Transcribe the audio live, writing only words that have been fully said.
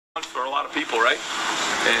for a lot of people, right?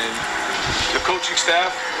 And the coaching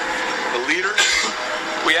staff, the leaders,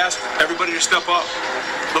 we asked everybody to step up.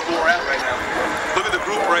 Look where we're at right now. Look at the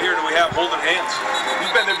group right here that we have holding hands.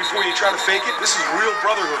 You've been there before, you try to fake it. This is real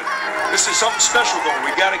brotherhood. This is something special going.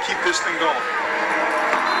 We got to keep this thing going.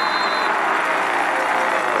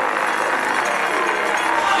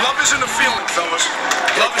 Love isn't a feeling, fellas.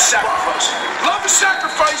 Love is sacrifice. Love is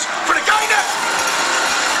sacrifice for the guy next.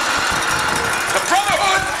 The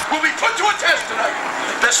brotherhood will be put to a test tonight.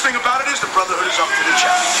 The best thing about it is the brotherhood is up to the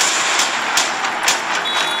challenge.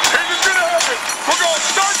 Here's what's going to happen. We're going to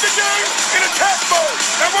start the game in attack mode,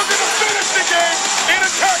 and we're going to finish the game in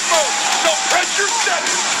attack mode. So press your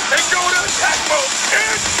settings and go to attack mode.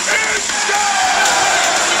 It is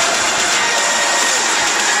time!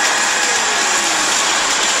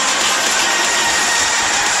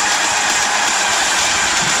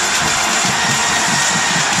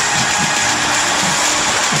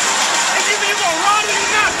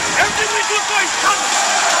 Everything looks like coming.